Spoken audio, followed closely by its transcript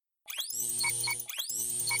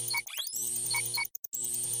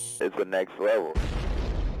is the next level.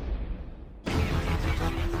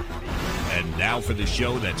 And now for the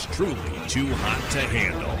show that's truly too hot to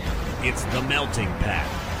handle. It's The Melting Pat,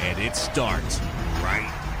 and it starts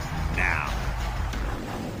right now.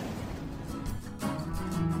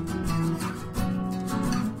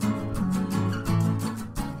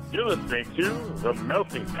 You're listening to The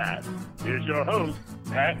Melting Pat. Here's your host,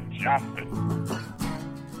 Pat Johnson.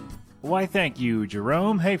 Why, thank you,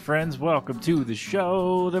 Jerome. Hey, friends, welcome to the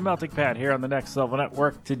show, The Melting Pat, here on the Next Level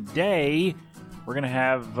Network. Today, we're going to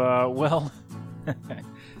have, I'm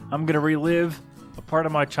going to relive a part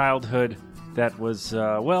of my childhood that was,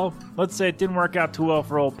 let's say it didn't work out too well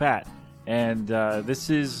for old Pat. And this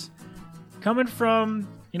is coming from,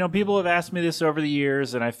 people have asked me this over the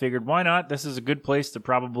years, and I figured, why not? This is a good place to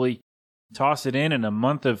probably toss it in a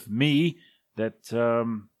month of me that,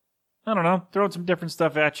 throwing some different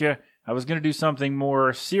stuff at you. I was going to do something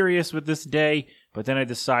more serious with this day, but then I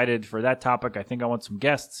decided for that topic, I think I want some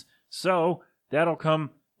guests. So that'll come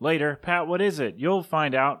later. Pat, what is it? You'll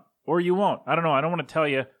find out, or you won't. I don't know. I don't want to tell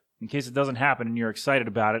you in case it doesn't happen and you're excited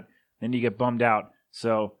about it. Then you get bummed out.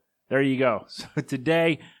 So there you go. So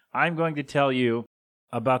today, I'm going to tell you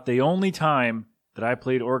about the only time that I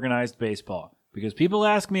played organized baseball. Because people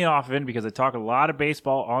ask me often, because I talk a lot of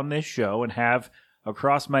baseball on this show and have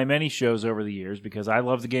across my many shows over the years, because I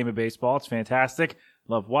love the game of baseball. It's fantastic.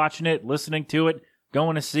 Love watching it, listening to it,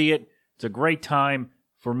 going to see it. It's a great time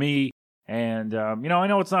for me. And, I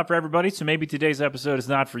know it's not for everybody, so maybe today's episode is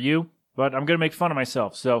not for you, but I'm going to make fun of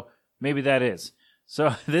myself, so maybe that is.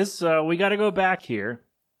 So this, we got to go back here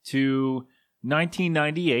to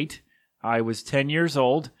 1998. I was 10 years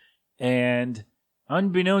old, and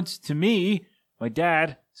unbeknownst to me, my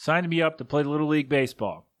dad signed me up to play Little League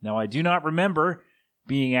Baseball. Now, I do not remember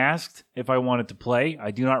being asked if I wanted to play. I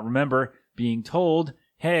do not remember being told,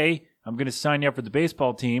 hey, I'm going to sign you up for the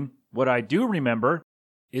baseball team. What I do remember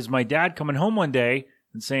is my dad coming home one day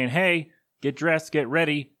and saying, hey, get dressed, get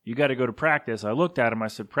ready, you got to go to practice. I looked at him, I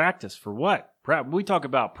said, practice for what? We talk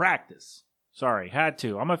about practice. Sorry, had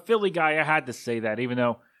to. I'm a Philly guy, I had to say that, even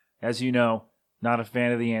though, as you know, not a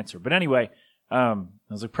fan of the answer. But anyway, I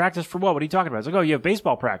was like, practice for what? What are you talking about? I was like, oh, you have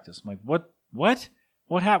baseball practice. I'm like, what?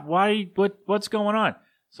 What happened? Why? What's going on?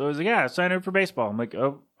 So I was like, yeah, I signed up for baseball. I'm like,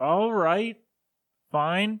 oh, all right,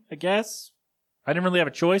 fine, I guess. I didn't really have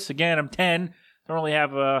a choice. Again, I'm 10. Don't really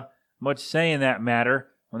have much say in that matter.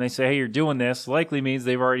 When they say, hey, you're doing this, likely means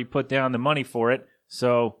they've already put down the money for it.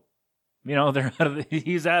 So, they're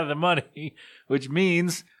he's out of the money, which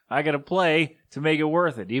means I got to play to make it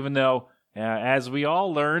worth it. Even though, as we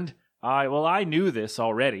all learned, I knew this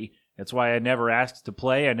already. That's why I never asked to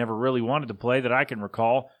play. I never really wanted to play that I can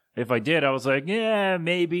recall. If I did, I was like, yeah,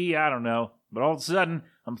 maybe, I don't know. But all of a sudden,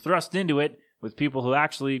 I'm thrust into it with people who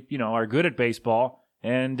actually, are good at baseball.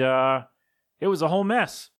 And it was a whole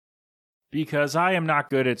mess because I am not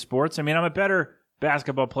good at sports. I mean, I'm a better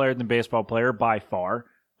basketball player than baseball player by far.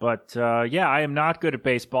 But, I am not good at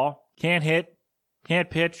baseball. Can't hit, can't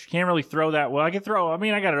pitch, can't really throw that well. I can throw. I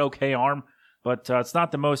mean, I got an okay arm, but it's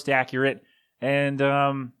not the most accurate. And,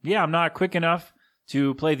 I'm not quick enough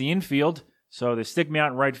to play the infield, so they stick me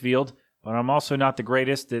out in right field. But I'm also not the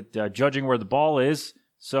greatest at judging where the ball is,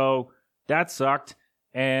 so that sucked.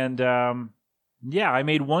 And, I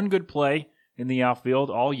made one good play in the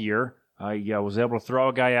outfield all year. I was able to throw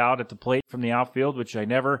a guy out at the plate from the outfield, which I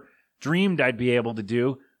never dreamed I'd be able to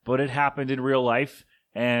do, but it happened in real life.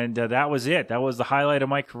 And that was it. That was the highlight of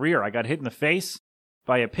my career. I got hit in the face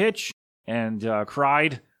by a pitch and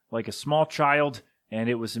cried like a small child, and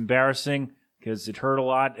it was embarrassing because it hurt a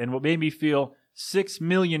lot. And what made me feel 6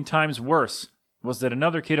 million times worse was that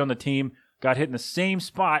another kid on the team got hit in the same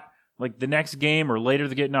spot like the next game or later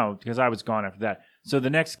the game. No, because I was gone after that. So the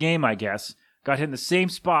next game, I guess, got hit in the same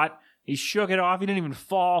spot. He shook it off. He didn't even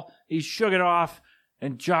fall. He shook it off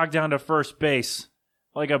and jogged down to first base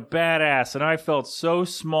like a badass. And I felt so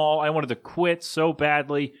small. I wanted to quit so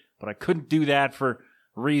badly, but I couldn't do that for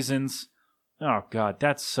reasons. Oh, God,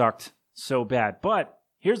 that sucked so bad. But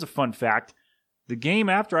here's a fun fact. The game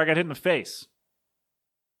after I got hit in the face,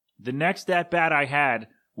 the next at-bat I had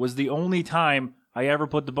was the only time I ever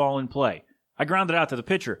put the ball in play. I grounded out to the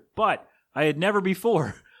pitcher, but I had never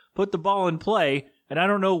before put the ball in play, and I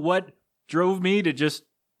don't know what drove me to just,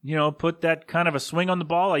 put that kind of a swing on the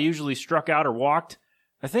ball. I usually struck out or walked.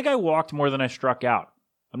 I think I walked more than I struck out.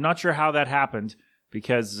 I'm not sure how that happened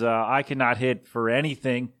because I cannot hit for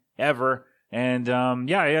anything ever. And,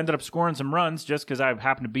 I ended up scoring some runs just because I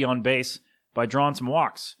happened to be on base by drawing some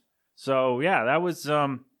walks. So, that was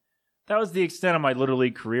the extent of my Little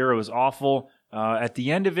League career. It was awful. At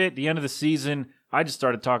the end of it, the end of the season, I just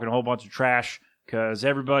started talking a whole bunch of trash because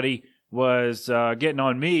everybody was getting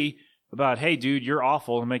on me about, hey, dude, you're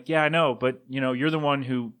awful. I'm like, yeah, I know, but, you're the one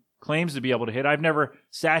who claims to be able to hit. I've never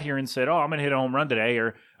sat here and said, oh, I'm going to hit a home run today,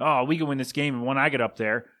 or, oh, we can win this game when I get up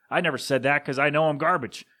there. I never said that because I know I'm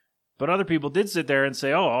garbage. But other people did sit there and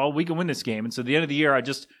say, oh, we can win this game. And so at the end of the year, I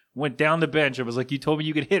just went down the bench. It was like, you told me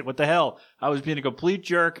you could hit. What the hell? I was being a complete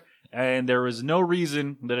jerk, and there was no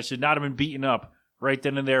reason that I should not have been beaten up right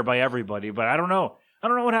then and there by everybody. But I don't know. I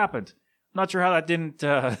don't know what happened. I'm not sure how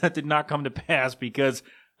that did not come to pass, because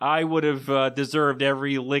I would have deserved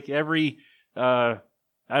every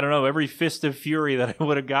fist of fury that I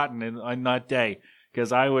would have gotten on that day,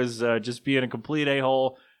 because I was just being a complete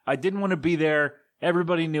a-hole. I didn't want to be there.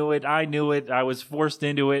 Everybody knew it. I knew it. I was forced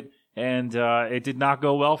into it, and it did not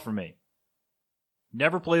go well for me.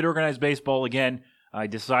 Never played organized baseball again. I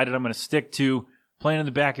decided I'm going to stick to playing in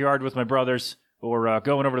the backyard with my brothers, or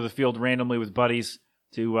going over to the field randomly with buddies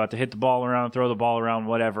to hit the ball around, throw the ball around,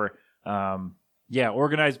 whatever.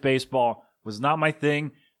 Organized baseball was not my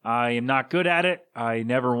thing. I am not good at it. I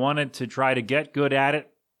never wanted to try to get good at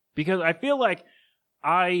it, because I feel like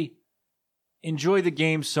I enjoy the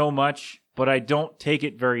game so much, but I don't take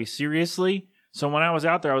it very seriously. So when I was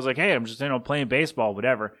out there, I was like, hey, I'm just playing baseball,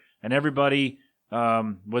 whatever. And everybody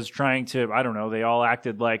was trying to, I don't know, they all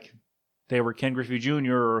acted like they were Ken Griffey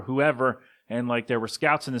Jr. or whoever, and like there were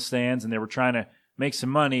scouts in the stands, and they were trying to make some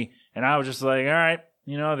money. And I was just like, all right,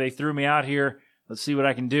 they threw me out here. Let's see what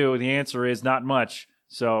I can do. The answer is not much.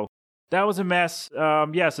 So that was a mess.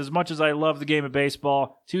 Yes, as much as I love the game of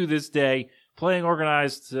baseball to this day, playing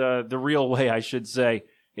organized the real way, I should say,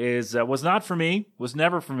 was not for me, was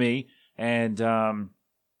never for me. And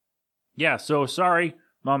so sorry,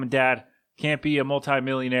 Mom and Dad, can't be a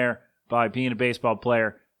multimillionaire by being a baseball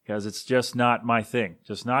player, because it's just not my thing.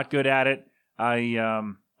 Just not good at it.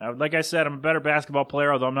 Like I said, I'm a better basketball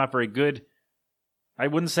player, although I'm not very good. I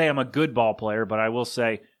wouldn't say I'm a good ball player, but I will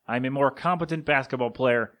say I'm a more competent basketball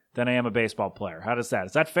player than I am a baseball player. How does that?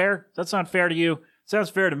 Is that fair? Does that sound fair to you? Sounds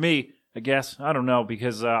fair to me, I guess. I don't know,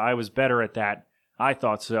 because I was better at that. I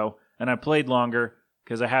thought so. And I played longer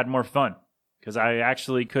because I had more fun. Because I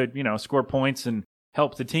actually could, score points and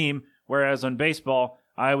help the team. Whereas on baseball,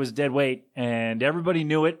 I was dead weight and everybody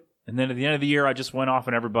knew it. And then at the end of the year, I just went off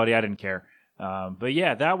on everybody. I didn't care. But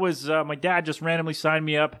yeah, that was my dad just randomly signed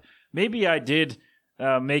me up. Maybe I did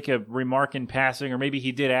make a remark in passing, or maybe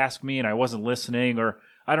he did ask me and I wasn't listening, or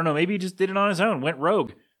I don't know. Maybe he just did it on his own, went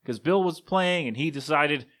rogue, because Bill was playing and he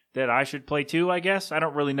decided that I should play too, I guess. I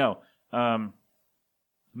don't really know.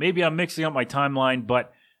 Maybe I'm mixing up my timeline,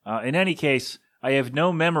 but in any case, I have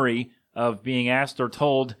no memory of being asked or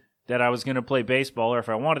told that I was going to play baseball, or if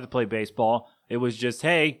I wanted to play baseball. It was just,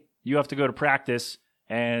 hey, you have to go to practice,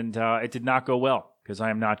 and it did not go well because I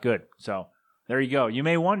am not good. So there you go. You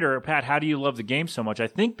may wonder, Pat, how do you love the game so much? I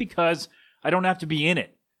think because I don't have to be in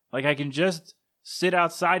it. Like, I can just sit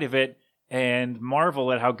outside of it and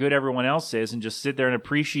marvel at how good everyone else is and just sit there and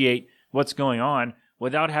appreciate what's going on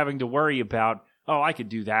without having to worry about, oh, I could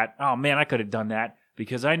do that. Oh, man, I could have done that,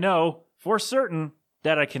 because I know for certain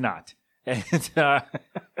that I cannot. And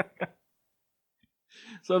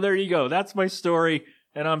so there you go. That's my story,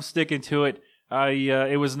 and I'm sticking to it.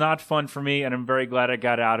 It was not fun for me, and I'm very glad I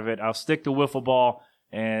got out of it. I'll stick to wiffle ball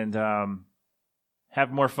and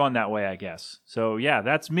have more fun that way, I guess. So, yeah,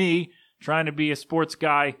 that's me trying to be a sports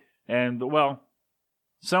guy, and, well,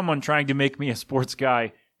 someone trying to make me a sports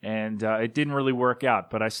guy, and it didn't really work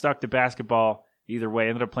out. But I stuck to basketball either way. I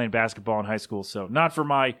ended up playing basketball in high school, so not for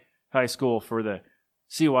my high school, for the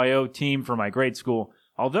CYO team for my grade school.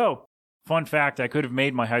 Although, fun fact, I could have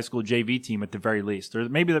made my high school JV team at the very least. Or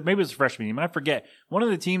maybe it was a freshman team. I forget. One of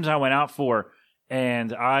the teams I went out for,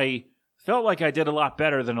 and I felt like I did a lot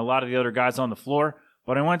better than a lot of the other guys on the floor.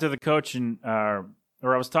 But I went to the coach, and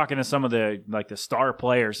or I was talking to some of the star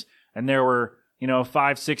players, and there were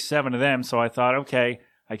 5, 6, 7 of them. So I thought, okay,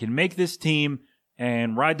 I can make this team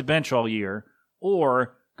and ride the bench all year,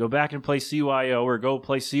 or go back and play CYO, or go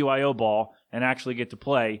play CYO ball and actually get to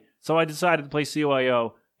play. So I decided to play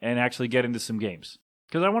CYO and actually get into some games,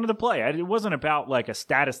 because I wanted to play. It wasn't about like a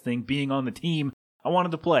status thing, being on the team. I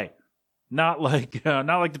wanted to play, not like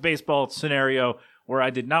the baseball scenario where I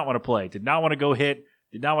did not want to play, did not want to go hit,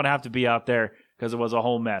 did not want to have to be out there, because it was a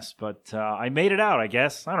whole mess. But I made it out, I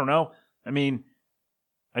guess. I don't know. I mean,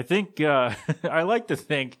 I think I like to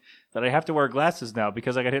think that I have to wear glasses now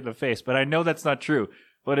because I got hit in the face, but I know that's not true.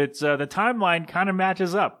 But it's the timeline kind of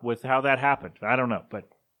matches up with how that happened. I don't know, but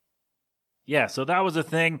yeah, so that was a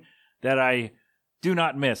thing that I do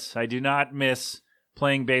not miss. I do not miss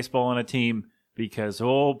playing baseball on a team because,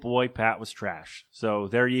 oh boy, Pat was trash. So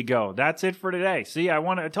there you go. That's it for today. See,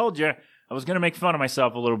 I told you I was going to make fun of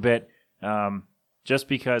myself a little bit, just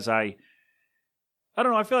because I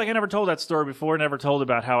don't know, I feel like I never told that story before, never told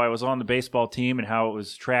about how I was on the baseball team and how it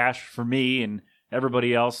was trash for me, and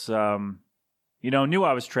everybody else, knew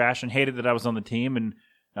I was trash and hated that I was on the team, and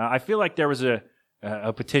I feel like there was a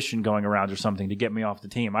petition going around or something to get me off the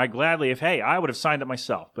team. I would have signed it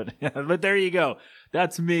myself, but but there you go.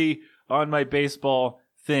 That's me on my baseball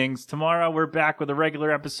things. Tomorrow we're back with a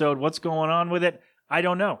regular episode. What's going on with it? I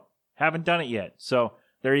don't know. Haven't done it yet. So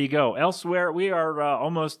there you go. Elsewhere, we are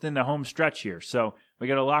almost in the home stretch here. So we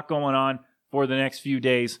got a lot going on for the next few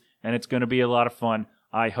days, and it's going to be a lot of fun,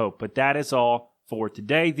 I hope. But that is all for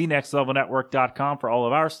today. TheNextLevelNetwork.com for all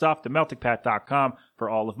of our stuff. TheMeltingPat.com for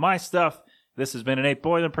all of my stuff. This has been an 8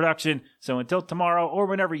 Boylan production. So until tomorrow or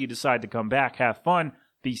whenever you decide to come back, have fun,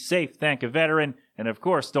 be safe, thank a veteran, and of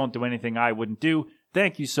course, don't do anything I wouldn't do.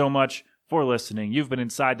 Thank you so much for listening. You've been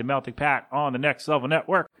inside the Melting Pat on the Next Level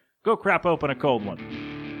Network. Go crap open a cold one.